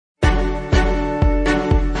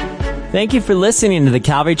Thank you for listening to the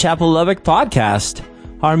Calvary Chapel Lubbock podcast.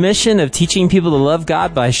 Our mission of teaching people to love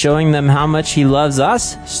God by showing them how much He loves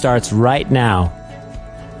us starts right now.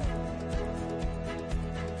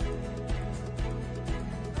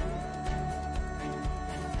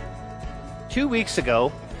 Two weeks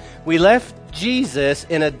ago, we left Jesus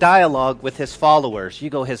in a dialogue with His followers. You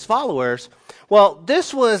go, His followers? Well,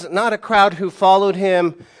 this was not a crowd who followed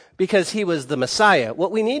Him because He was the Messiah.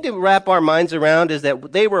 What we need to wrap our minds around is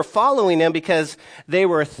that they were following Him because they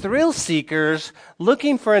were thrill seekers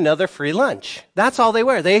looking for another free lunch. That's all they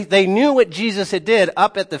were. They knew what Jesus had did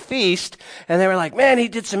up at the feast, and they were like, man, He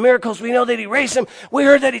did some miracles. We know that He raised Him. We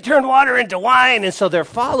heard that He turned water into wine. And so they're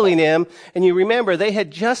following Him. And you remember, they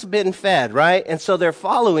had just been fed, right? And so they're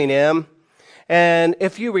following Him. And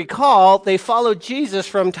if you recall, they followed Jesus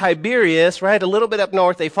from Tiberias, right, a little bit up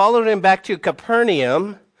north. They followed Him back to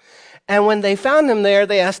Capernaum. And when they found Him there,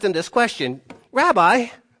 they asked Him this question, Rabbi,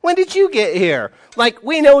 when did you get here? Like,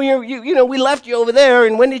 we know we left you over there,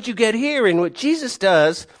 and when did you get here? And what Jesus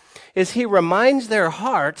does is He reminds their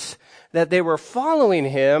hearts that they were following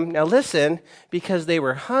Him, now listen, because they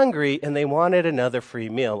were hungry and they wanted another free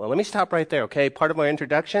meal. Well, let me stop right there, okay? Part of my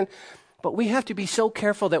introduction. But we have to be so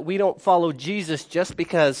careful that we don't follow Jesus just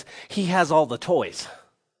because He has all the toys,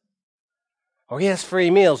 or He has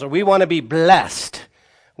free meals, or we want to be blessed.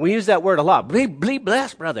 We use that word a lot. Be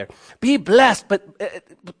blessed, brother. Be blessed.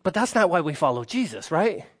 But that's not why we follow Jesus,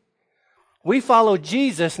 right? We follow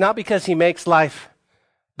Jesus not because He makes life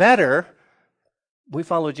better. We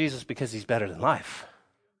follow Jesus because He's better than life.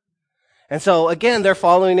 And so, again, they're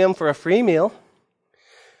following Him for a free meal.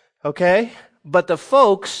 Okay? But the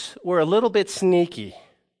folks were a little bit sneaky.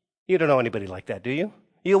 You don't know anybody like that, do you?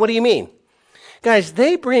 What do you mean? Guys,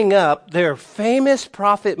 they bring up their famous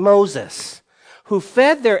prophet Moses, who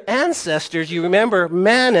fed their ancestors, you remember,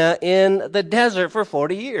 manna in the desert for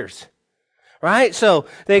 40 years. Right? So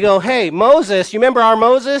they go, hey, Moses, you remember our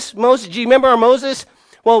Moses? Do you remember our Moses?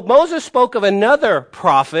 Well, Moses spoke of another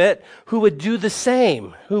prophet who would do the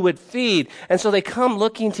same, who would feed. And so they come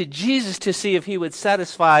looking to Jesus to see if He would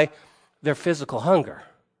satisfy their physical hunger.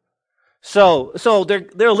 So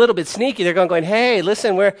they're a little bit sneaky. They're going, hey,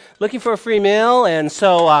 listen, we're looking for a free meal. And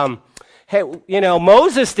so, hey,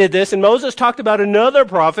 Moses did this, and Moses talked about another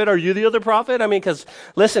prophet. Are you the other prophet? I mean, because,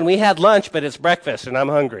 listen, we had lunch, but it's breakfast, and I'm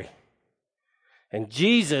hungry. And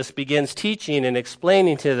Jesus begins teaching and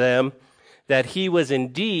explaining to them that He was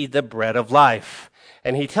indeed the bread of life.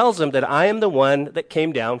 And He tells them that I am the one that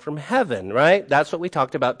came down from heaven, right? That's what we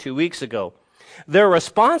talked about 2 weeks ago. Their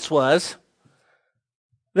response was,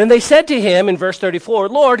 then they said to Him in verse 34,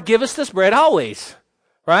 Lord, give us this bread always.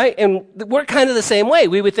 Right? And we're kind of the same way.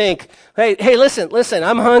 We would think, hey, listen,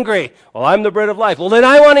 I'm hungry. Well, I'm the bread of life. Well, then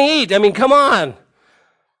I want to eat. I mean, come on.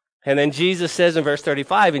 And then Jesus says in verse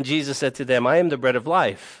 35, and Jesus said to them, I am the bread of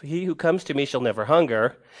life. He who comes to me shall never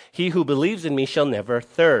hunger. He who believes in me shall never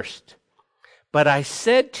thirst. But I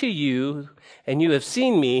said to you, and you have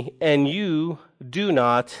seen me, and you do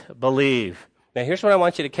not believe. Now, here's what I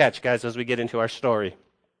want you to catch, guys, as we get into our story.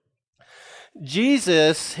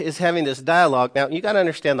 Jesus is having this dialogue. Now, you got to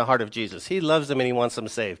understand the heart of Jesus. He loves them and He wants them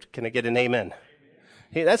saved. Can I get an amen?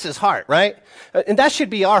 That's His heart, right? And that should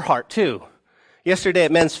be our heart, too. Yesterday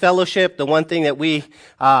at Men's Fellowship, the one thing that we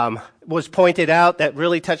was pointed out that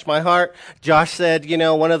really touched my heart, Josh said,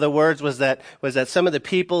 one of the words was that some of the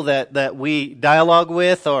people that we dialogue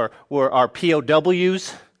with were our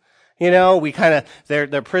POWs. We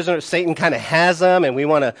they're prisoners. Satan kind of has them, and we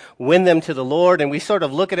want to win them to the Lord, and we sort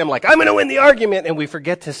of look at them like, I'm going to win the argument, and we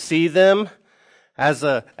forget to see them as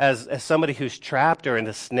somebody who's trapped or in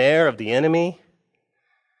the snare of the enemy.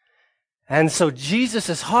 And so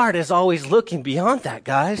Jesus' heart is always looking beyond that,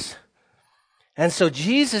 guys. And so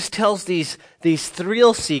Jesus tells these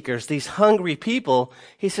thrill seekers, these hungry people,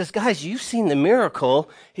 He says, guys, you've seen the miracle.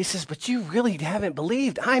 He says, but you really haven't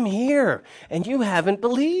believed. I'm here, and you haven't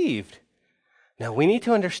believed. Now, we need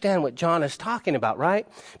to understand what John is talking about, right?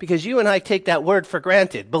 Because you and I take that word for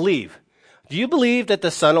granted, believe. Do you believe that the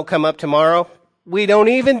sun will come up tomorrow? We don't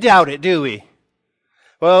even doubt it, do we?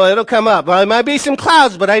 Well, it'll come up. Well, there might be some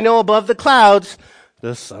clouds, but I know above the clouds,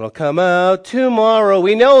 the sun will come out tomorrow.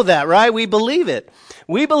 We know that, right? We believe it.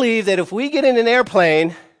 We believe that if we get in an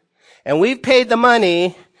airplane and we've paid the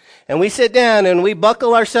money and we sit down and we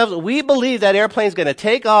buckle ourselves, we believe that airplane's going to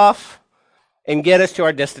take off and get us to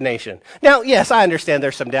our destination. Now, yes, I understand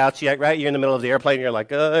there's some doubts, right? You're in the middle of the airplane, you're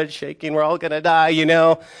like, it's shaking, we're all going to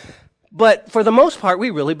die, But for the most part, we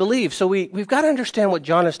really believe. So we've got to understand what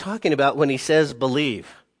John is talking about when he says believe,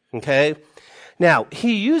 okay? Now,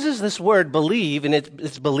 he uses this word believe, and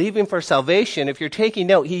it's believing for salvation. If you're taking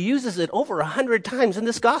note, he uses it over 100 times in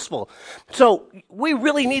this gospel. So we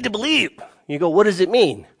really need to believe. You go, what does it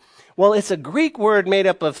mean? Well, it's a Greek word made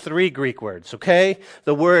up of 3 Greek words, okay?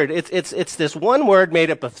 The word, it's this one word made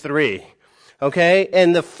up of 3, okay?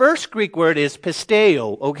 And the first Greek word is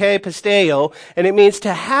pisteo, okay? Pisteo, and it means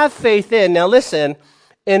to have faith in. Now listen,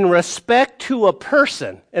 in respect to a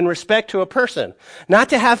person, not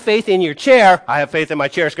to have faith in your chair. I have faith in my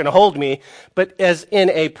chair, it's going to hold me, but as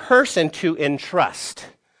in a person to entrust.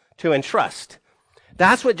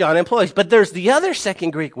 That's what John employs. But there's the other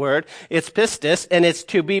second Greek word, it's pistis, and it's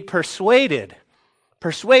to be persuaded.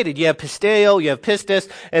 Persuaded. You have pisteo, you have pistis,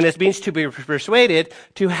 and it means to be persuaded,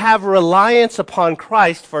 to have reliance upon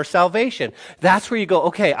Christ for salvation. That's where you go,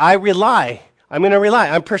 okay, I'm going to rely.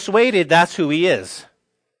 I'm persuaded that's who he is.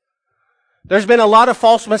 There's been a lot of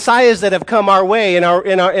false messiahs that have come our way in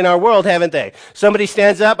our world, haven't they? Somebody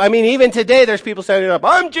stands up. I mean, even today there's people standing up.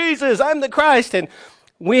 I'm Jesus. I'm the Christ. And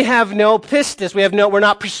we have no pistis. We're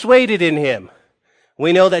not persuaded in him.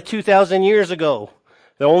 We know that 2,000 years ago,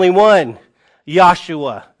 the only one,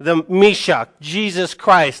 Yahshua, the Meshach, Jesus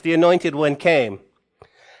Christ, the anointed one came.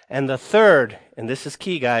 And the third, and this is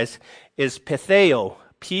key, guys, is pitheo,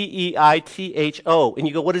 P-E-I-T-H-O. And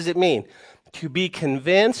you go, what does it mean? To be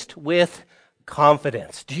convinced with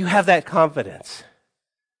confidence. Do you have that confidence?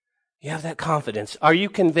 You have that confidence. Are you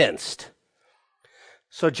convinced?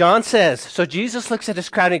 So John says, so Jesus looks at his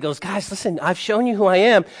crowd and he goes, guys, listen, I've shown you who I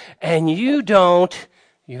am, and you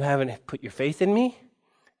haven't put your faith in me.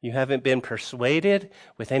 You haven't been persuaded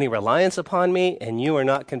with any reliance upon me, and you are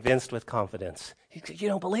not convinced with confidence. You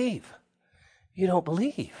don't believe. You don't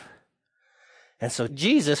believe. And so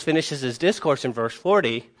Jesus finishes his discourse in verse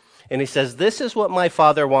 40, and he says, this is what my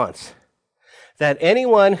Father wants, that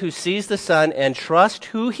anyone who sees the Son and trusts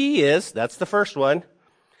who he is, that's the first one,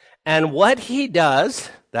 and what he does,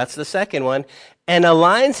 that's the second one, and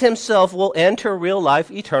aligns himself will enter real life,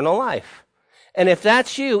 eternal life. And if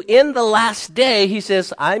that's you, in the last day, he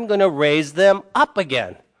says, I'm going to raise them up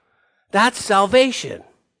again. That's salvation.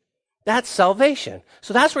 That's salvation.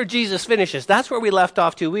 So that's where Jesus finishes. That's where we left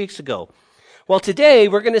off 2 weeks ago. Well, today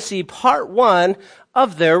we're going to see part 1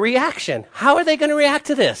 of their reaction. How are they going to react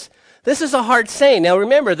to this? This is a hard saying. Now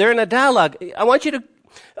remember, they're in a dialogue. I want you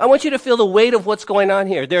to feel the weight of what's going on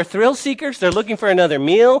here. They're thrill seekers. They're looking for another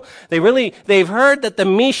meal. They've heard that the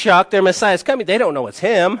Meshach, their Messiah, is coming. They don't know it's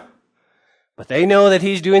him, but they know that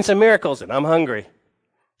he's doing some miracles, and I'm hungry.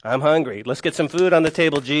 Let's get some food on the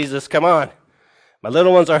table, Jesus. Come on. My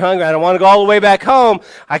little ones are hungry. I don't want to go all the way back home.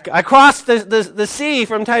 I crossed the sea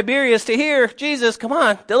from Tiberias to here. Jesus, come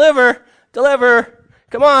on. Deliver.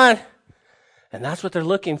 Come on. And that's what they're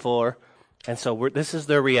looking for. And so this is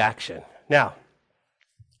their reaction. Now,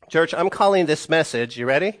 church, I'm calling this message, you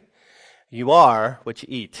ready? You are what you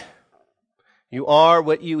eat. You are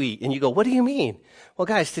what you eat. And you go, what do you mean? Well,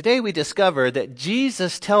 guys, today we discover that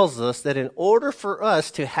Jesus tells us that in order for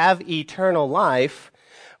us to have eternal life,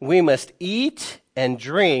 we must eat and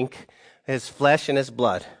drink his flesh and his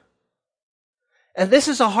blood. And this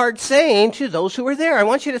is a hard saying to those who are there. I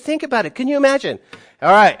want you to think about it. Can you imagine?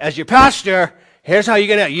 All right, as your pastor, here's how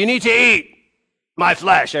you're going to, you need to eat my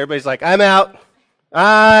flesh. Everybody's like, I'm out.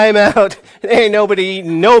 There ain't nobody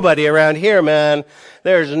eating nobody around here, man.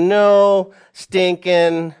 There's no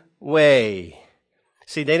stinking way.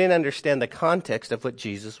 See, they didn't understand the context of what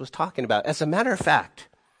Jesus was talking about. As a matter of fact,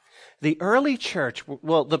 the early church,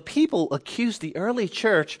 the people accused the early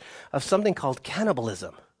church of something called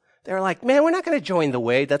cannibalism. They're like, man, we're not going to join the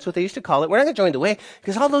way. That's what they used to call it. We're not going to join the way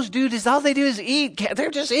because all those dudes, all they do is eat.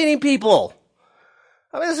 They're just eating people.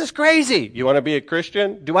 I mean, this is crazy. You want to be a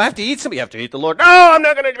Christian? Do I have to eat something? You have to eat the Lord. No, I'm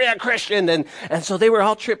not going to be a Christian. And so they were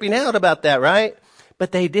all tripping out about that, right?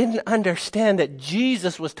 But they didn't understand that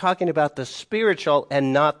Jesus was talking about the spiritual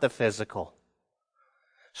and not the physical.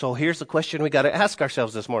 So here's the question we got to ask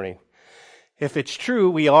ourselves this morning. If it's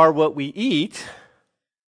true we are what we eat,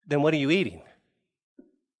 then what are you eating?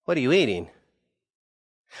 What are you eating?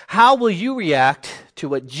 How will you react to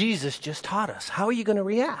what Jesus just taught us? How are you going to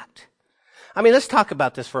react? I mean, let's talk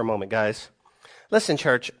about this for a moment, guys. Listen,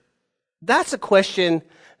 church, that's a question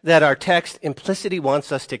that our text implicitly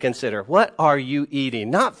wants us to consider. What are you eating?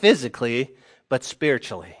 Not physically, but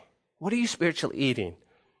spiritually. What are you spiritually eating?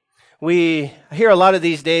 We hear a lot of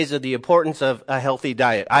these days of the importance of a healthy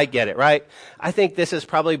diet. I get it, right? I think this is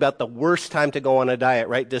probably about the worst time to go on a diet,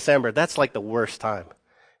 right? December, that's like the worst time.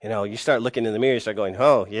 You know, you start looking in the mirror, you start going,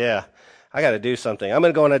 oh, yeah, I got to do something. I'm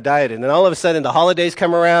going to go on a diet. And then all of a sudden the holidays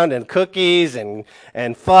come around and cookies and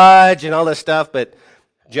fudge and all this stuff. But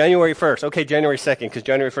January 1st. Okay, January 2nd, because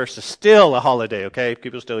January 1st is still a holiday, okay?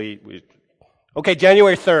 People still eat. Okay,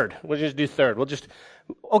 January 3rd. We'll just do 3rd.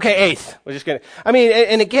 Okay, 8th. We're just going to,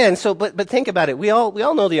 and again, but think about it. We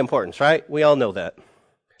all know the importance, right? We all know that.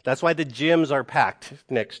 That's why the gyms are packed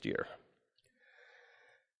next year.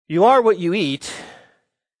 You are what you eat,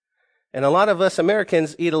 and a lot of us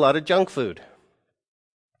Americans eat a lot of junk food.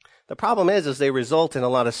 The problem is they result in a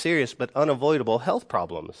lot of serious but unavoidable health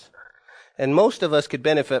problems. And most of us could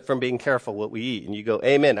benefit from being careful what we eat. And you go,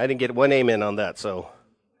 amen. I didn't get one amen on that, so.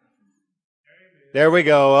 There we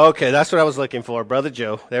go. Okay, that's what I was looking for, Brother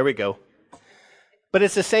Joe. There we go. But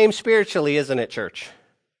it's the same spiritually, isn't it, church?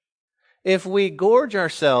 If we gorge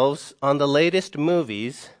ourselves on the latest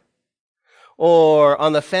movies or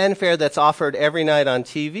on the fanfare that's offered every night on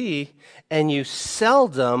TV, and you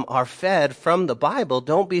seldom are fed from the Bible,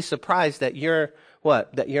 don't be surprised that you're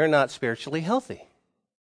not spiritually healthy.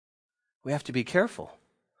 We have to be careful.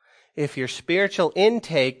 If your spiritual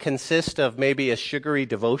intake consists of maybe a sugary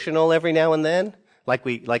devotional every now and then, like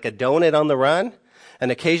a donut on the run,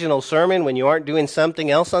 an occasional sermon when you aren't doing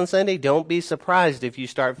something else on Sunday, don't be surprised if you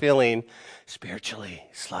start feeling spiritually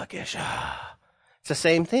sluggish. It's the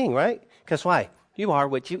same thing, right? Because why? You are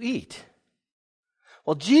what you eat.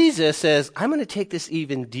 Well, Jesus says, I'm going to take this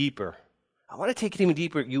even deeper. I want to take it even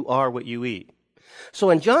deeper. You are what you eat. So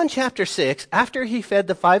in John chapter 6, after he fed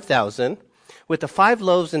the 5,000 with the 5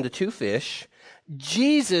 loaves and the 2 fish,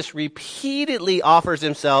 Jesus repeatedly offers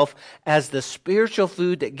himself as the spiritual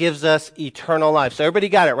food that gives us eternal life. So everybody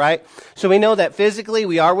got it, right? So we know that physically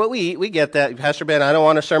we are what we eat. We get that. Pastor Ben, I don't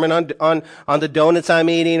want a sermon on the donuts I'm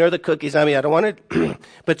eating or the cookies I'm eating. I don't want it.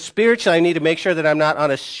 But spiritually, I need to make sure that I'm not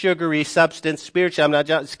on a sugary substance. Spiritually, I'm not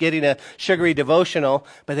just getting a sugary devotional.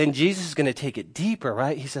 But then Jesus is going to take it deeper,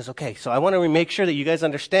 right? He says, okay, so I want to make sure that you guys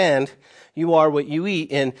understand you are what you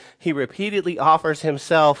eat. And he repeatedly offers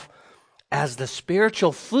himself as the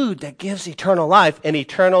spiritual food that gives eternal life and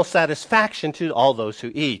eternal satisfaction to all those who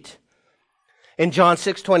eat. In John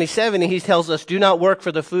 6:27, he tells us, do not work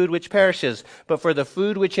for the food which perishes, but for the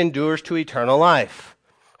food which endures to eternal life,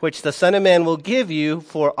 which the Son of Man will give you,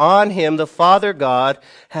 for on him the Father God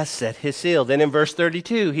has set his seal. Then in verse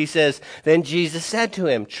 32, he says, then Jesus said to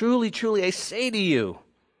him, truly, truly, I say to you,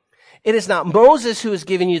 it is not Moses who has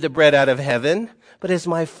given you the bread out of heaven, but it is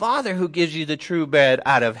my Father who gives you the true bread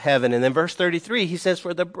out of heaven. And then verse 33, he says,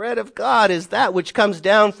 for the bread of God is that which comes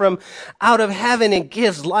down from out of heaven and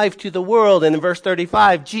gives life to the world. And in verse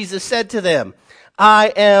 35, Jesus said to them,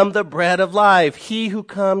 I am the bread of life. He who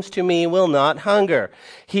comes to me will not hunger.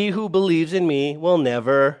 He who believes in me will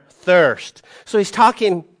never thirst. So he's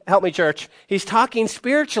talking, help me church, he's talking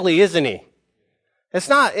spiritually, isn't he? It's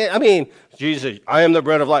not, Jesus, I am the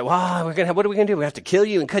bread of life. Wow, what are we going to do? We have to kill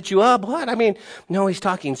you and cut you up? What? No, he's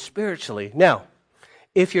talking spiritually. Now,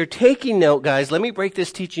 if you're taking note, guys, let me break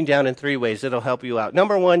this teaching down in 3 ways. It'll help you out.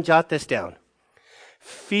 Number 1, jot this down.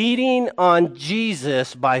 Feeding on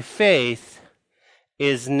Jesus by faith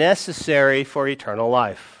is necessary for eternal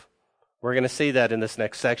life. We're going to see that in this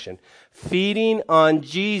next section. Feeding on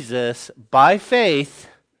Jesus by faith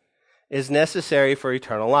is necessary for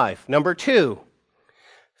eternal life. Number 2,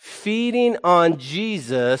 feeding on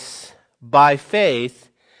Jesus by faith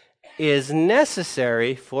is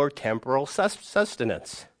necessary for temporal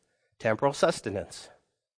sustenance. Temporal sustenance.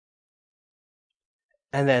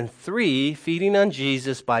 And then 3, feeding on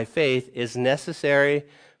Jesus by faith is necessary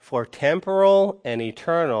for temporal and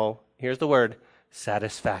eternal, here's the word,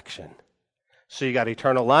 satisfaction. So you got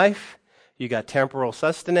eternal life, you got temporal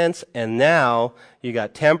sustenance, and now you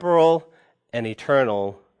got temporal and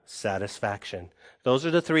eternal satisfaction. Those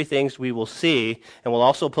are the 3 things we will see, and we'll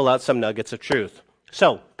also pull out some nuggets of truth.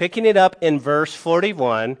 So, picking it up in verse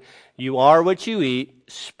 41, you are what you eat.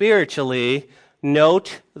 Spiritually,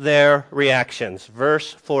 note their reactions.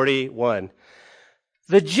 Verse 41.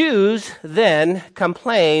 The Jews then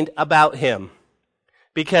complained about him,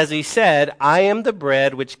 because he said, I am the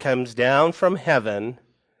bread which comes down from heaven.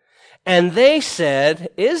 And they said,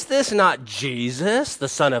 is this not Jesus, the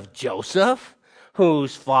son of Joseph,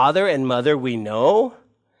 whose father and mother we know?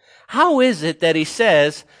 How is it that he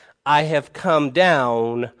says, I have come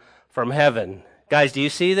down from heaven? Guys, do you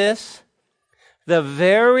see this? The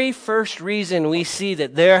very first reason we see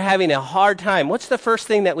that they're having a hard time, what's the first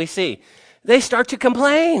thing that we see? They start to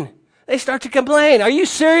complain. They start to complain. Are you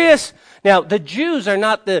serious? Now, the Jews are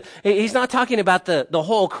not he's not talking about the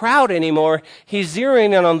whole crowd anymore. He's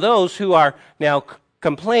zeroing in on those who are now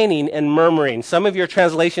complaining and murmuring. Some of your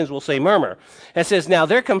translations will say murmur. It says, now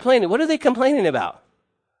they're complaining. What are they complaining about?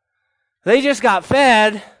 They just got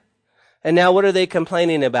fed. And now what are they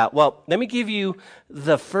complaining about? Well, let me give you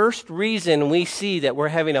the first reason we see that we're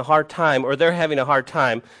having a hard time, or they're having a hard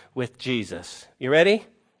time with Jesus. You ready?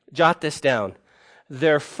 Jot this down.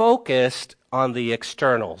 They're focused on the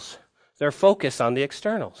externals. They're focused on the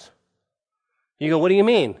externals. You go, what do you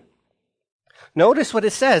mean? Notice what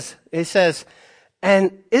it says. It says,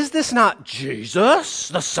 and is this not Jesus,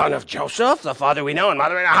 the son of Joseph, the father we know and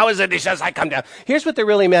mother we know? How is it he says, I come down? Here's what they're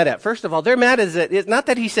really mad at. First of all, they're mad at it. It's not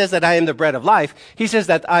that he says that I am the bread of life. He says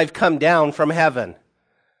that I've come down from heaven.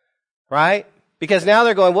 Right? Because now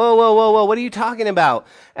they're going, whoa, whoa, whoa, whoa, what are you talking about?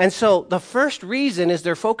 And so the first reason is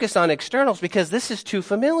they're focused on externals because this is too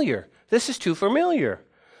familiar. This is too familiar.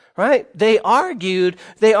 Right? They argued,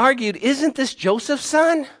 isn't this Joseph's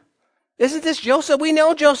son? Isn't this Joseph? We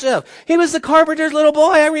know Joseph. He was the carpenter's little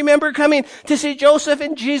boy. I remember coming to see Joseph,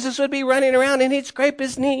 and Jesus would be running around and he'd scrape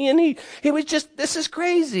his knee, and he was just, this is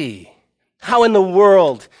crazy. How in the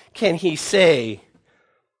world can he say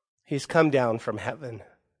he's come down from heaven?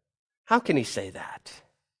 How can he say that?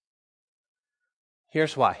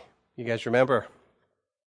 Here's why. You guys remember?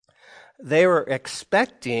 They were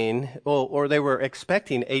expecting, they were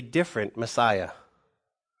expecting a different Messiah.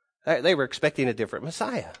 They were expecting a different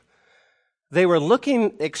Messiah. They were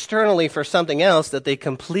looking externally for something else that they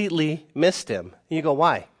completely missed him. You go,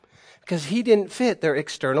 why? Because he didn't fit their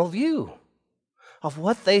external view of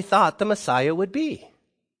what they thought the Messiah would be.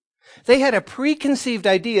 They had a preconceived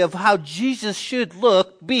idea of how Jesus should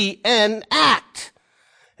look, be, and act.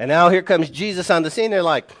 And now here comes Jesus on the scene. They're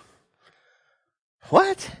like,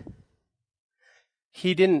 what?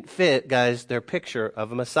 He didn't fit, guys, their picture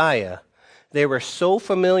of a Messiah. They were so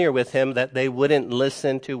familiar with him that they wouldn't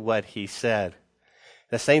listen to what he said.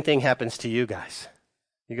 The same thing happens to you guys.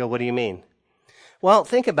 You go, what do you mean? Well,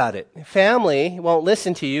 think about it. Family won't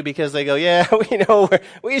listen to you because they go, yeah,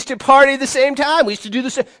 we used to party at the same time. We used to do the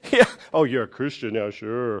same. Yeah. Oh, you're a Christian now,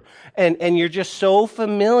 sure. And you're just so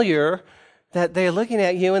familiar that they're looking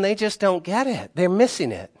at you and they just don't get it. They're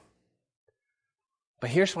missing it. But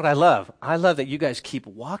here's what I love. I love that you guys keep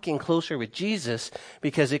walking closer with Jesus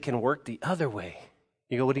because it can work the other way.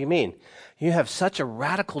 You go, what do you mean? You have such a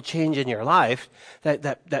radical change in your life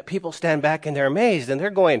that people stand back and they're amazed and they're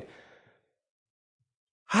going,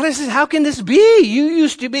 how can this be? You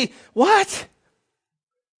used to be, what?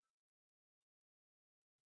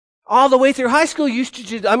 All the way through high school,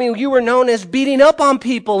 you were known as beating up on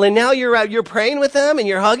people, and now you're praying with them and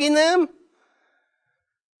you're hugging them?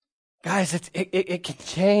 Guys, it can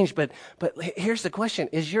change, but here's the question.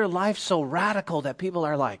 Is your life so radical that people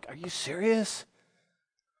are like, are you serious?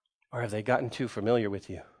 Or have they gotten too familiar with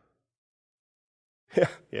you?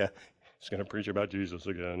 Yeah. He's going to preach about Jesus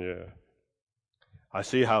again, yeah. I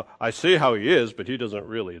see how he is, but he doesn't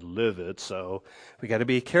really live it, so we got to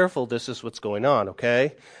be careful. This is what's going on,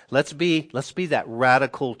 okay? Let's be that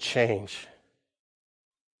radical change.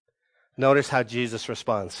 Notice how Jesus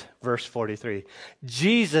responds. Verse 43.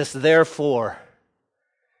 Jesus, therefore,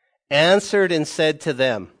 answered and said to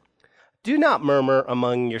them, do not murmur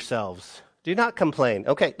among yourselves. Do not complain.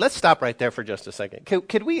 Okay, let's stop right there for just a second.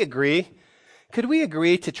 Could we agree? Could we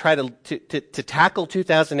agree to try to tackle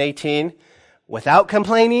 2018 without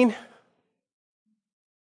complaining?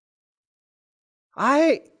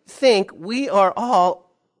 I think we are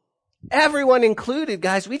all, everyone included,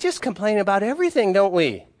 guys, we just complain about everything, don't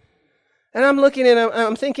we? And I'm looking and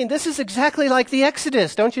I'm thinking, this is exactly like the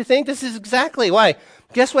Exodus, don't you think? This is exactly why.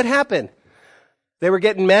 Guess what happened? They were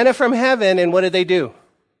getting manna from heaven, and what did they do?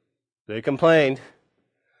 They complained.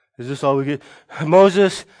 Is this all we get?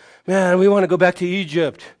 Moses, man, we want to go back to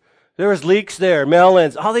Egypt. There was leeks there,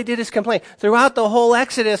 melons. All they did is complain. Throughout the whole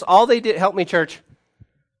Exodus, all they did, help me, church.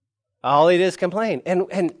 All they did is complain.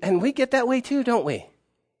 And we get that way too, don't we?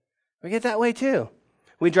 We get that way too.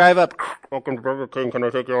 We drive up, welcome to Burger King, can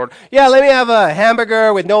I take your order? Yeah, let me have a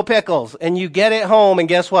hamburger with no pickles. And you get it home, and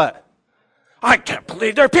guess what? I can't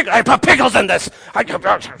believe there are pickles. I put pickles in this.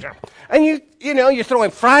 And you're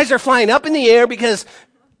throwing fries are flying up in the air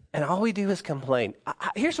and all we do is complain.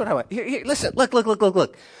 Here's what I want. Here, listen,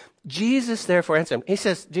 look. Jesus therefore answered him.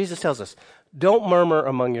 Jesus tells us, don't murmur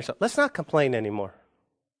among yourselves. Let's not complain anymore.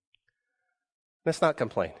 Let's not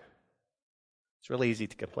complain. It's really easy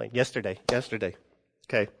to complain. Yesterday.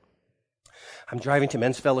 Okay. I'm driving to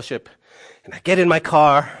men's fellowship, and I get in my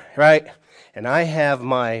car, right? And I have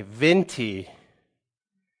my venti,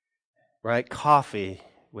 right, coffee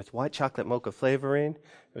with white chocolate mocha flavoring.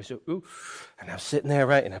 And I'm sitting there,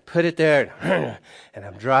 right, and I put it there, and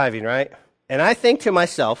I'm driving, right? And I think to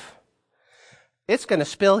myself, it's going to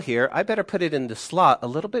spill here. I better put it in the slot a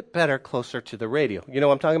little bit better closer to the radio. You know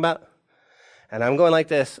what I'm talking about? And I'm going like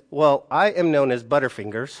this. Well, I am known as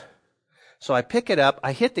Butterfingers. So I pick it up,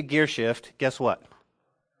 I hit the gear shift, guess what?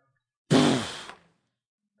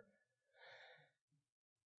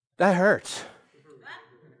 That hurts.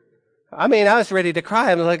 I mean, I was ready to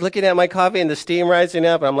cry. I'm like looking at my coffee and the steam rising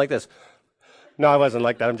up, and I'm like this. No, I wasn't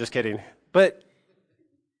like that. I'm just kidding. But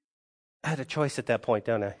I had a choice at that point,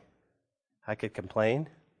 don't I? I could complain,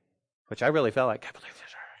 which I really felt like, I believe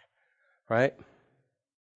this hurt, right?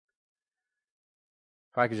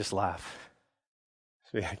 Or I could just laugh.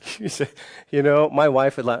 You know, my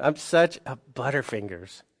wife would laugh. I'm such a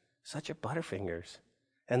butterfingers.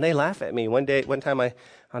 And they laugh at me. One time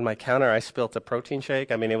on my counter, I spilt a protein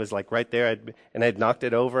shake. I mean, it was like right there, and I'd knocked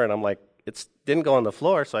it over, and I'm like, it didn't go on the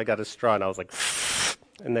floor, so I got a straw, and I was like,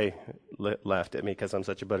 and they laughed at me because I'm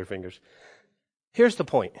such a butterfingers. Here's the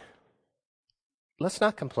point. Let's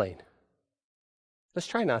not complain. Let's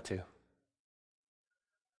try not to.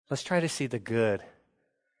 Let's try to see the good.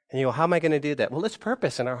 And you go, how am I going to do that? Well, let's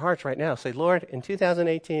purpose in our hearts right now. Say, Lord, in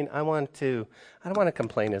 2018, I don't want to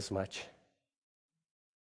complain as much.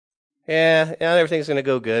 Yeah, everything's going to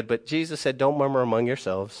go good, but Jesus said, don't murmur among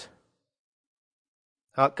yourselves.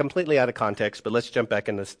 Completely out of context, but let's jump back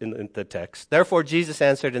in the text. Therefore, Jesus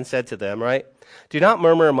answered and said to them, right? Do not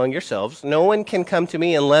murmur among yourselves. No one can come to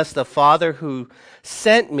me unless the Father who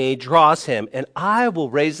sent me draws him, and I will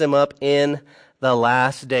raise him up in the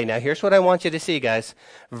last day. Now, here's what I want you to see, guys.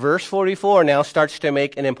 Verse 44 now starts to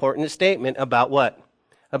make an important statement about what?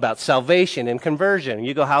 About salvation and conversion.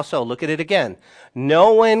 You go, how so? Look at it again.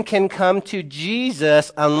 No one can come to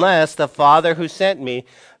Jesus unless the Father who sent me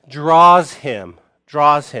draws him.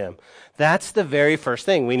 That's the very first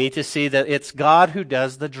thing. We need to see that it's God who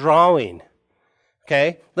does the drawing.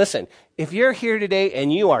 Okay? Listen, if you're here today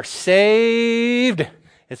and you are saved,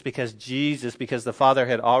 it's because the Father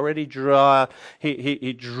had already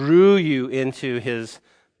he drew you into his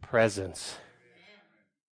presence.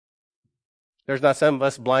 There's not some of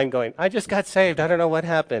us blind going, I just got saved. I don't know what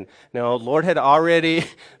happened. No, the Lord had already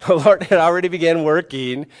began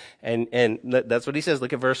working. And that's what he says.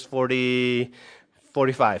 Look at verse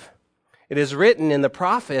 45. It is written in the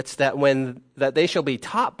prophets that they shall be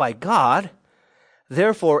taught by God.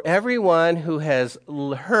 Therefore, everyone who has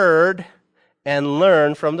heard and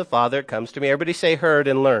learned from the Father comes to me. Everybody say heard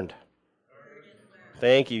and learned.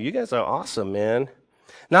 Thank you. You guys are awesome, man.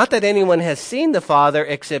 Not that anyone has seen the Father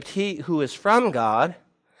except he who is from God.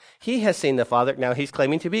 He has seen the Father. Now he's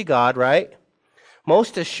claiming to be God, right?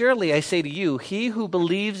 Most assuredly, I say to you, he who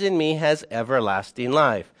believes in me has everlasting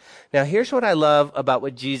life. Now here's what I love about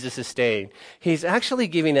what Jesus is saying. He's actually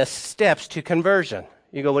giving us steps to conversion.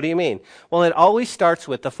 You go, what do you mean? Well, it always starts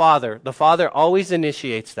with the Father. The Father always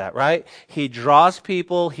initiates that, right? He draws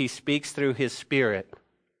people. He speaks through his Spirit.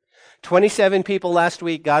 27 people last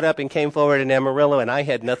week got up and came forward in Amarillo, and I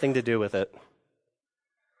had nothing to do with it.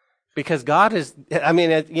 Because God is,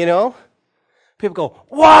 people go,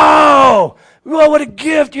 whoa, what a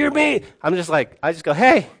gift you're me. I just go,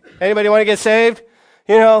 hey, anybody want to get saved?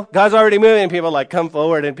 God's already moving, and people come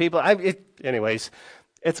forward, and anyways.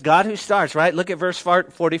 It's God who starts, right? Look at verse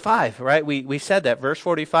 45, right? We said that. Verse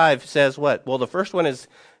 45 says what? Well, the first one is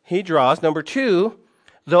he draws. Number 2,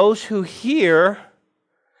 those who hear,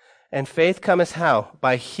 and faith cometh how?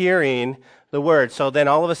 By hearing the word. So then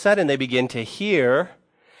all of a sudden they begin to hear,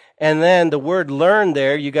 and then the word learn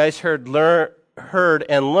there, you guys heard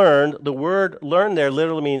and learned. The word learn there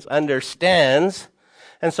literally means understands.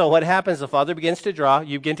 And so what happens? The Father begins to draw.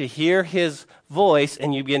 You begin to hear his voice,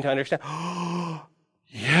 and you begin to understand.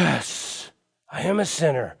 Yes, I am a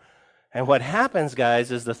sinner. And what happens,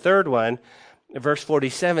 guys, is the third one, verse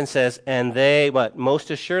 47 says, and they, what?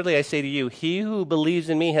 Most assuredly I say to you, he who believes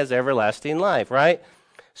in me has everlasting life, right?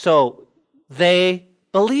 So they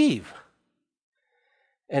believe.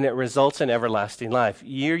 And it results in everlasting life.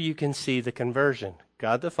 Here you can see the conversion.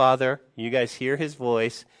 God the Father, you guys hear his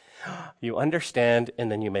voice, you understand,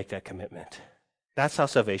 and then you make that commitment. That's how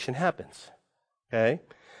salvation happens. Okay?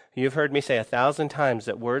 You've heard me say 1,000 times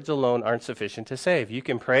that words alone aren't sufficient to save. You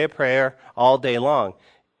can pray a prayer all day long.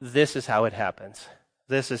 This is how it happens.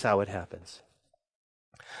 So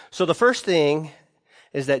the first thing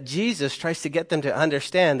is that Jesus tries to get them to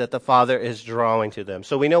understand that the Father is drawing to them.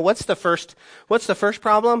 So we know what's the first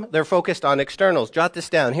problem? They're focused on externals. Jot this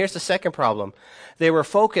down. Here's the second problem. They were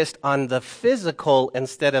focused on the physical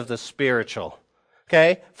instead of the spiritual.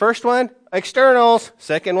 Okay, first one, externals.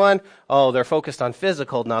 Second one, they're focused on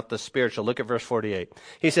physical, not the spiritual. Look at verse 48.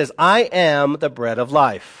 He says, I am the bread of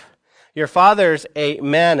life. Your fathers ate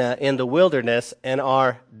manna in the wilderness and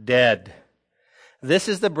are dead. This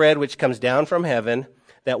is the bread which comes down from heaven,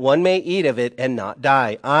 that one may eat of it and not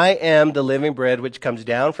die. I am the living bread which comes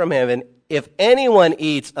down from heaven. If anyone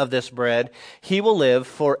eats of this bread, he will live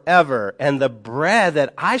forever. And the bread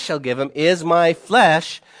that I shall give him is my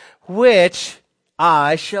flesh, which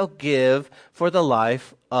I shall give for the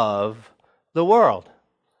life of the world.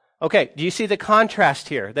 Okay, do you see the contrast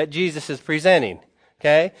here that Jesus is presenting?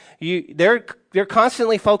 Okay, they're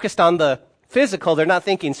constantly focused on the physical. They're not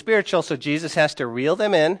thinking spiritual, so Jesus has to reel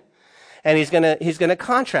them in. And he's gonna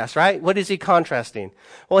contrast, right? What is he contrasting?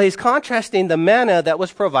 Well, he's contrasting the manna that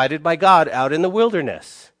was provided by God out in the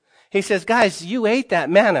wilderness. He says, guys, you ate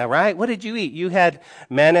that manna, right? What did you eat? You had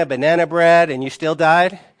manna banana bread and you still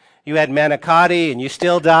died. You had manicotti and you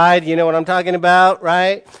still died. You know what I'm talking about,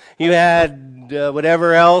 right? You had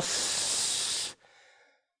whatever else.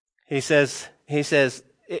 He says,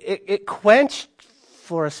 it quenched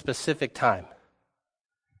for a specific time.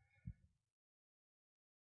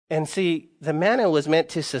 And see, the manna was meant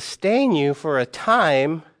to sustain you for a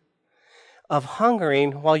time of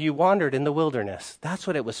hungering while you wandered in the wilderness. That's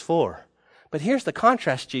what it was for. But here's the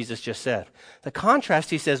contrast Jesus just said. The contrast,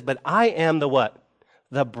 he says, but I am the what?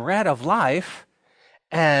 The bread of life.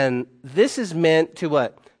 And this is meant to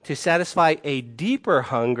what? To satisfy a deeper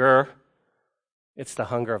hunger. It's the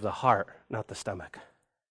hunger of the heart, not the stomach.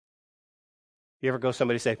 You ever go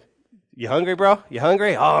somebody say, you hungry, bro? You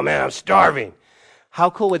hungry? Oh, man, I'm starving. How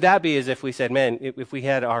cool would that be as if we said, man, if we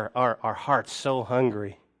had our hearts so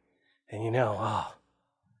hungry, and I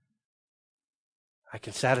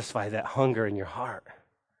can satisfy that hunger in your heart.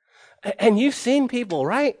 And you've seen people,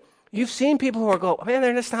 right? You've seen people who go, man,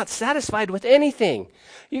 they're just not satisfied with anything.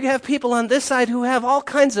 You have people on this side who have all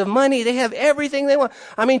kinds of money. They have everything they want.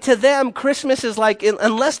 I mean, to them, Christmas is like,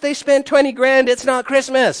 unless they spend 20 grand, it's not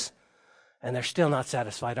Christmas. And they're still not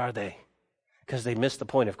satisfied, are they? Because they missed the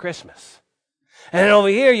point of Christmas. And then over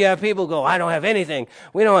here, you have people go, I don't have anything.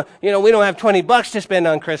 We don't have $20 to spend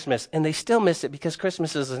on Christmas. And they still miss it because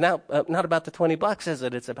Christmas is now not about the $20, is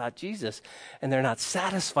it? It's about Jesus. And they're not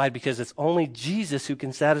satisfied because it's only Jesus who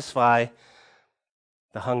can satisfy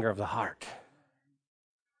the hunger of the heart.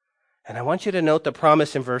 And I want you to note the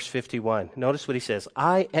promise in verse 51. Notice what he says.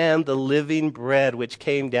 I am the living bread which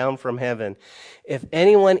came down from heaven. If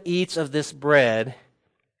anyone eats of this bread,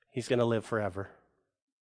 he's going to live forever.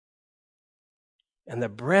 And the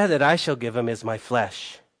bread that I shall give him is my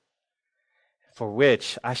flesh, for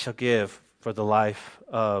which I shall give for the life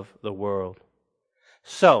of the world.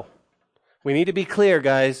 So, we need to be clear,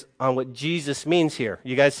 guys, on what Jesus means here.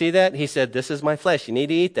 You guys see that? He said, this is my flesh. You need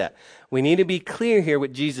to eat that. We need to be clear here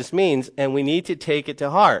what Jesus means, and we need to take it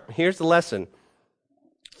to heart. Here's the lesson.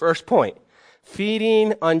 First point.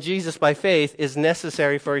 Feeding on Jesus by faith is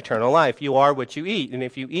necessary for eternal life. You are what you eat. And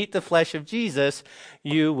if you eat the flesh of Jesus,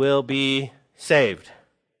 you will be saved.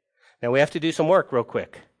 Now we have to do some work real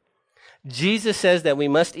quick. Jesus says that we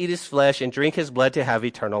must eat his flesh and drink his blood to have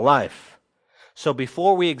eternal life. So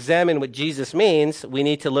before we examine what Jesus means, we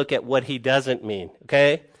need to look at what he doesn't mean.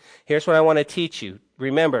 Okay? Here's what I want to teach you.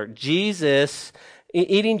 Remember,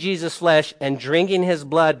 eating Jesus' flesh and drinking his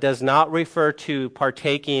blood does not refer to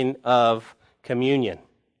partaking of communion.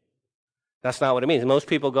 That's not what it means. Most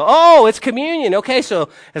people go, oh, it's communion. Okay, so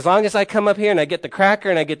as long as I come up here and I get the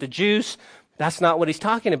cracker and I get the juice, that's not what he's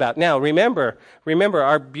talking about. Now, remember,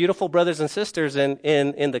 our beautiful brothers and sisters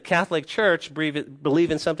in the Catholic Church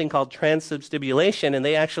believe in something called transubstantiation, and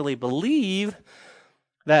they actually believe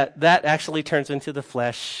that actually turns into the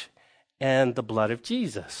flesh and the blood of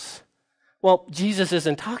Jesus. Well, Jesus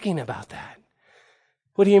isn't talking about that.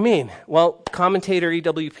 What do you mean? Well, commentator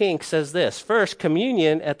E.W. Pink says this. First,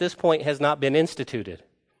 communion at this point has not been instituted.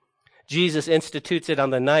 Jesus institutes it on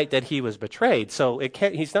the night that he was betrayed. So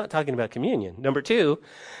he's not talking about communion. Number two,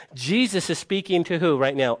 Jesus is speaking to who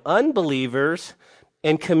right now? Unbelievers,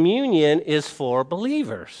 and communion is for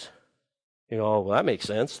believers. Well, that makes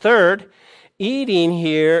sense. Third, eating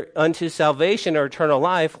here unto salvation or eternal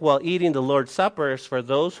life, while eating the Lord's Supper is for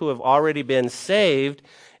those who have already been saved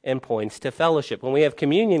and points to fellowship. When we have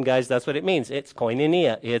communion, guys, that's what it means. It's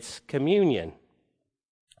koinonia. It's communion.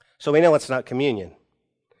 So we know it's not communion.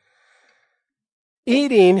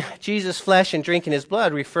 Eating Jesus' flesh and drinking his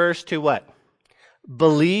blood refers to what?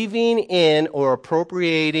 Believing in or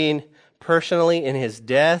appropriating personally in his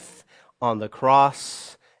death on the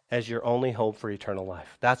cross as your only hope for eternal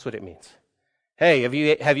life. That's what it means. Hey,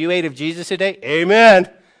 have you ate of Jesus today? Amen.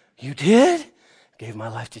 You did? Gave my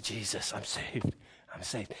life to Jesus. I'm saved. I'm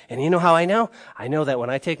saved. And you know how I know? I know that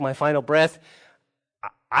when I take my final breath,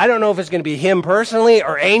 I don't know if it's going to be him personally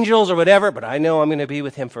or angels or whatever, but I know I'm going to be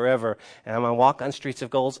with him forever. And I'm going to walk on streets of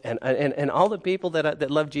gold. And all the people that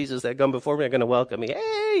love Jesus that come before me are going to welcome me.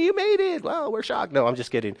 Hey, you made it. Wow, we're shocked. No, I'm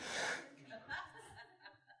just kidding.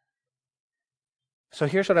 So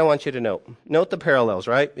here's what I want you to note. Note the parallels,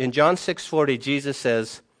 right? In John 6:40, Jesus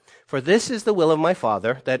says, "For this is the will of my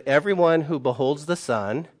Father, that everyone who beholds the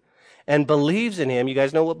Son and believes in him," you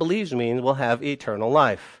guys know what believes means, "will have eternal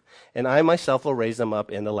life. And I myself will raise them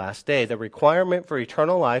up in the last day." The requirement for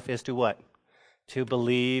eternal life is to what? To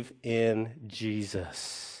believe in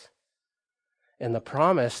Jesus. And the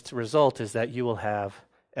promised result is that you will have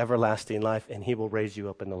everlasting life and he will raise you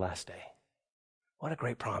up in the last day. What a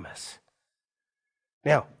great promise.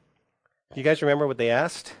 Now, you guys remember what they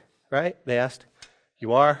asked, right? They asked,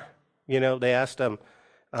 they asked him,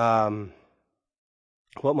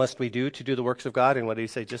 what must we do to do the works of God? And what did he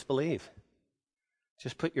say? Just believe.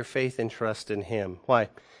 Just put your faith and trust in him. Why?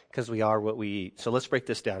 Because we are what we eat. So let's break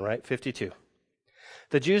this down, right? 52.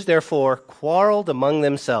 The Jews therefore quarreled among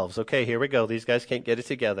themselves. Okay, here we go. These guys can't get it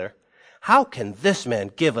together. How can this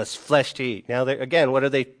man give us flesh to eat? Now, again, what are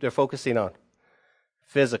they're focusing on?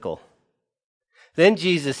 Physical. Then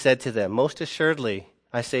Jesus said to them, "Most assuredly,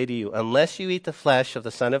 I say to you, unless you eat the flesh of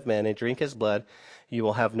the Son of Man and drink his blood, you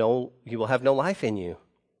will have no life in you.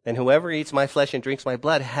 And whoever eats my flesh and drinks my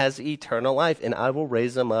blood has eternal life, and I will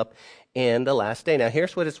raise them up in the last day." Now,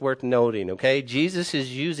 here's what is worth noting, okay? Jesus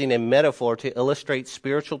is using a metaphor to illustrate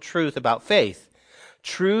spiritual truth about faith.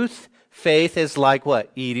 Faith is like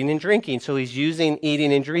what? Eating and drinking. So he's using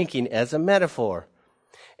eating and drinking as a metaphor.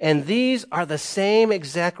 And these are the same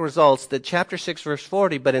exact results that chapter 6, verse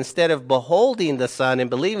 40, but instead of beholding the Son and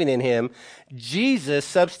believing in him, Jesus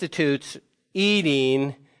substitutes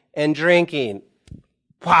eating and drinking.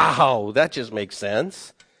 Wow, that just makes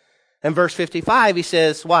sense. And verse 55, he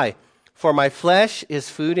says, why? "For my flesh is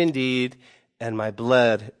food indeed, and my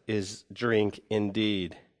blood is drink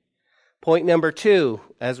indeed." Point number 2,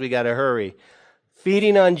 as we got to hurry.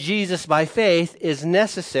 Feeding on Jesus by faith is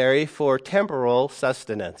necessary for temporal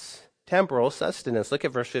sustenance. Temporal sustenance. Look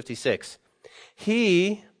at verse 56.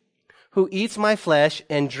 "He who eats my flesh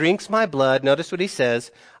and drinks my blood," notice what he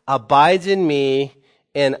says, "abides in me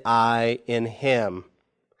and I in him."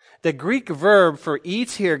 The Greek verb for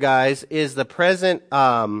eats here, guys, is the present,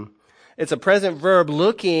 it's a present verb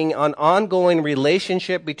looking on ongoing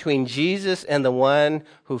relationship between Jesus and the one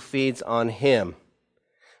who feeds on him.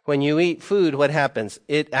 When you eat food, what happens?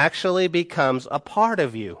 It actually becomes a part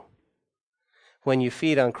of you. When you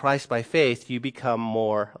feed on Christ by faith, you become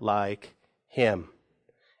more like him.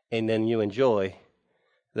 And then you enjoy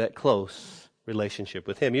that close relationship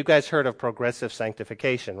with him. You guys heard of progressive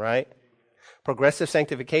sanctification, right? Progressive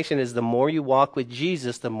sanctification is the more you walk with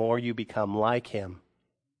Jesus, the more you become like him.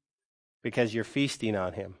 Because you're feasting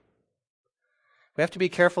on him. We have to be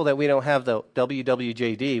careful that we don't have the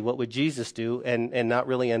WWJD, what would Jesus do, and not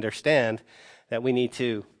really understand that we need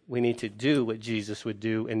to do what Jesus would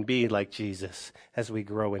do and be like Jesus as we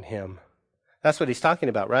grow in him. That's what he's talking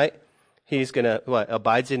about, right? He's going to,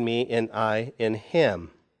 abides in me and I in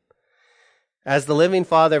him. "As the living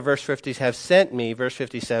Father," verse 50, "have sent me," verse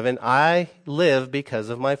 57, "I live because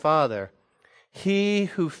of my Father. He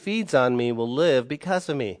who feeds on me will live because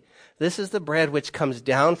of me. This is the bread which comes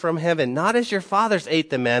down from heaven, not as your fathers ate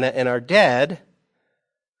the manna and are dead.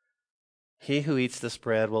 He who eats this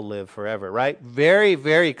bread will live forever," right? Very,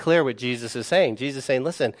 very clear what Jesus is saying. Jesus is saying,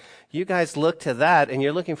 listen, you guys look to that and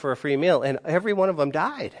you're looking for a free meal, and every one of them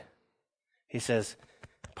died. He says,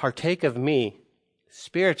 partake of me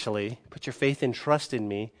spiritually, put your faith and trust in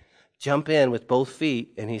me, jump in with both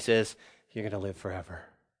feet, and he says, you're going to live forever.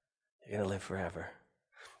 You're going to live forever.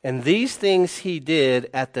 And these things he did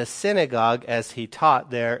at the synagogue as he taught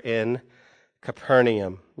there in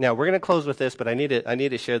Capernaum. Now, we're going to close with this, but I need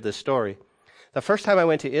to share this story. The first time I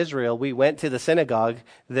went to Israel, we went to the synagogue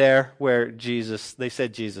there where they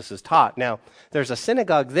said Jesus is taught. Now, there's a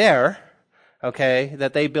synagogue there, okay,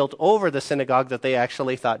 that they built over the synagogue that they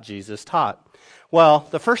actually thought Jesus taught. Well,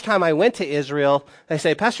 the first time I went to Israel, they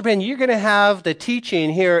say, "Pastor Ben, you're going to have the teaching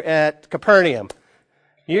here at Capernaum.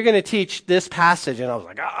 You're going to teach this passage." And I was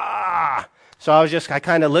like, So I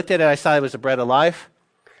kind of looked at it. I saw it was the bread of life.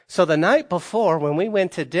 So the night before, when we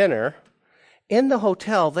went to dinner, in the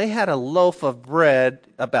hotel, they had a loaf of bread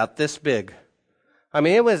about this big. I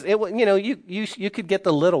mean, you could get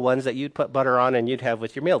the little ones that you'd put butter on and you'd have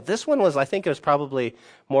with your meal. This one was, I think it was probably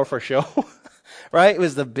more for show, right? It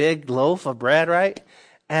was the big loaf of bread, right?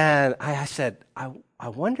 And I said, I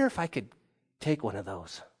wonder if I could take one of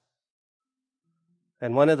those.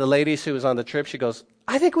 And one of the ladies who was on the trip, she goes,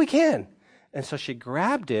 "I think we can." And so she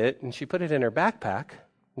grabbed it and she put it in her backpack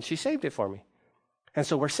and she saved it for me. And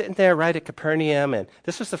so we're sitting there right at Capernaum, and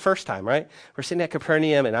this was the first time, right? We're sitting at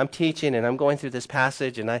Capernaum, and I'm teaching, and I'm going through this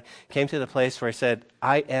passage, and I came to the place where I said,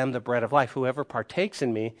 I am the bread of life. Whoever partakes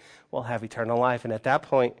in me will have eternal life. And at that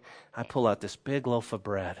point, I pull out this big loaf of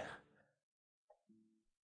bread.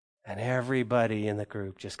 And everybody in the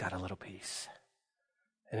group just got a little piece.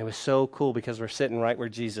 And it was so cool because we're sitting right where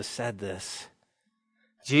Jesus said this.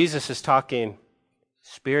 Jesus is talking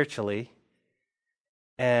spiritually,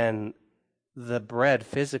 and the bread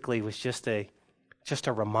physically was just a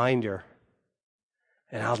reminder.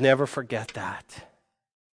 And I'll never forget that.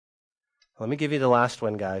 Let me give you the last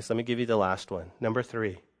one, guys. Let me give you the last one. Number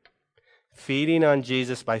 3. Feeding on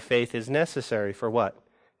Jesus by faith is necessary for what?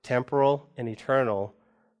 Temporal and eternal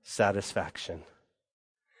satisfaction.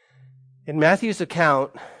 In Matthew's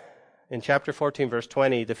account, in chapter 14, verse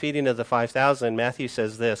 20, the feeding of the 5,000, Matthew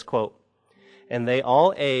says this, quote, and they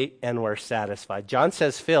all ate and were satisfied. John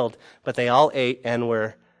says filled, but they all ate and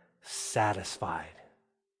were satisfied.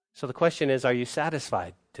 So the question is, are you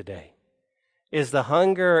satisfied today? Is the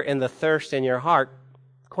hunger and the thirst in your heart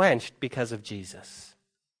quenched because of Jesus?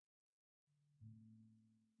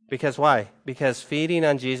 Because why? Because feeding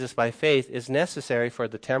on Jesus by faith is necessary for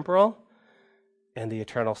the temporal and the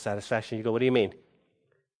eternal satisfaction. You go, what do you mean?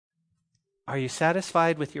 Are you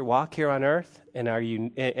satisfied with your walk here on earth?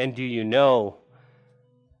 And do you know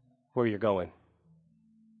where you're going?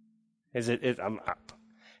 If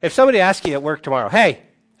somebody asks you at work tomorrow, hey,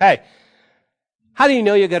 how do you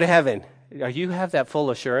know you'll go to heaven? You have that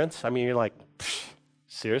full assurance? I mean, you're like,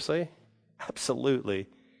 seriously? Absolutely.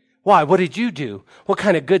 Why? What did you do? What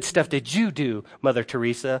kind of good stuff did you do, Mother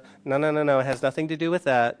Teresa? No. It has nothing to do with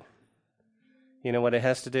that. You know what it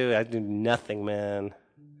has to do? I do nothing, man. As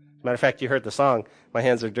a matter of fact, you heard the song, My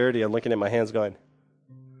Hands Are Dirty. I'm looking at my hands going,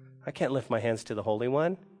 I can't lift my hands to the Holy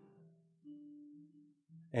One.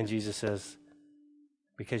 And Jesus says,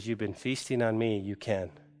 because you've been feasting on me, you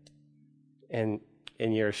can. And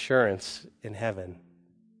your assurance in heaven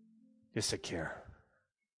is secure.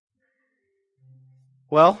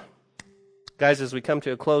 Well, guys, as we come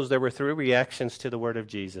to a close, there were 3 reactions to the word of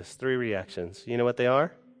Jesus. 3 reactions. You know what they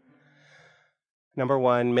are? Number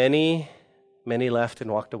 1, many left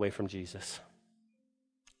and walked away from Jesus.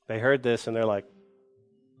 They heard this and they're like,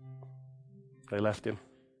 they left him.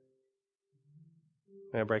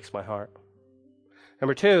 And it breaks my heart.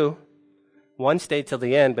 Number 2, one stayed till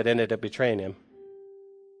the end but ended up betraying him.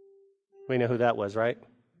 We know who that was, right?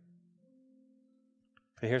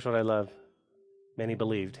 But here's what I love. Many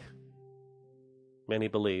believed. Many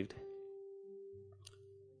believed.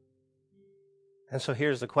 And so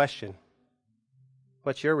here's the question.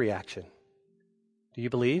 What's your reaction? Do you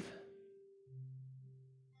believe?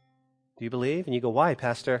 Do you believe? And you go, why,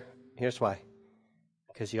 Pastor? Here's why.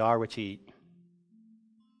 Because you are what you eat.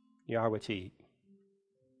 You are what you eat.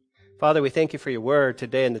 Father, we thank you for your word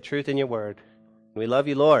today and the truth in your word. We love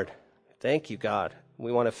you, Lord. Thank you, God.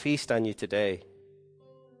 We want to feast on you today.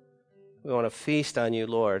 We want to feast on you,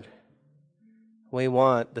 Lord. We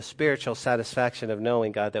want the spiritual satisfaction of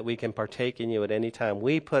knowing, God, that we can partake in you at any time.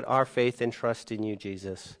 We put our faith and trust in you,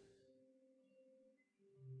 Jesus.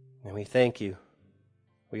 And we thank you.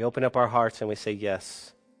 We open up our hearts and we say,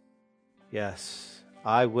 yes,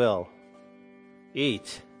 I will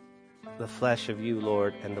eat the flesh of you,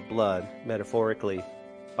 Lord, and the blood, metaphorically,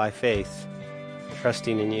 by faith,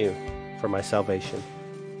 trusting in you for my salvation.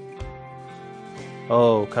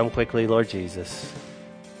 Oh, come quickly, Lord Jesus.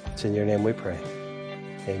 It's in your name we pray.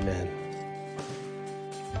 Amen.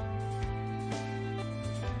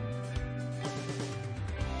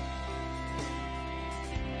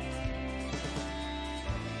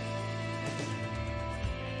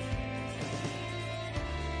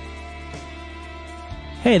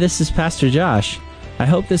 Hey, this is Pastor Josh. I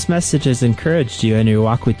hope this message has encouraged you in your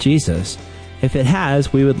walk with Jesus. If it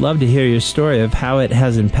has, we would love to hear your story of how it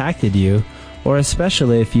has impacted you, or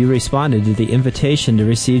especially if you responded to the invitation to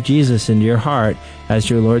receive Jesus into your heart as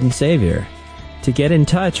your Lord and Savior. To get in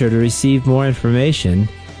touch or to receive more information,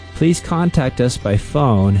 please contact us by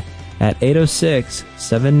phone at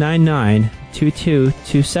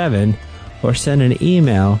 806-799-2227 or send an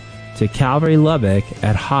email to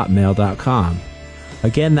calvarylubbock@hotmail.com.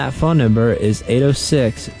 Again, that phone number is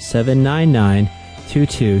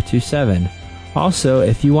 806-799-2227. Also,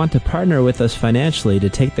 if you want to partner with us financially to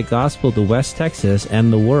take the gospel to West Texas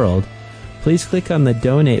and the world, please click on the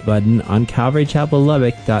donate button on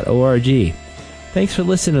calvarychapellubbock.org. Thanks for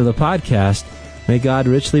listening to the podcast. May God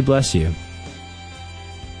richly bless you.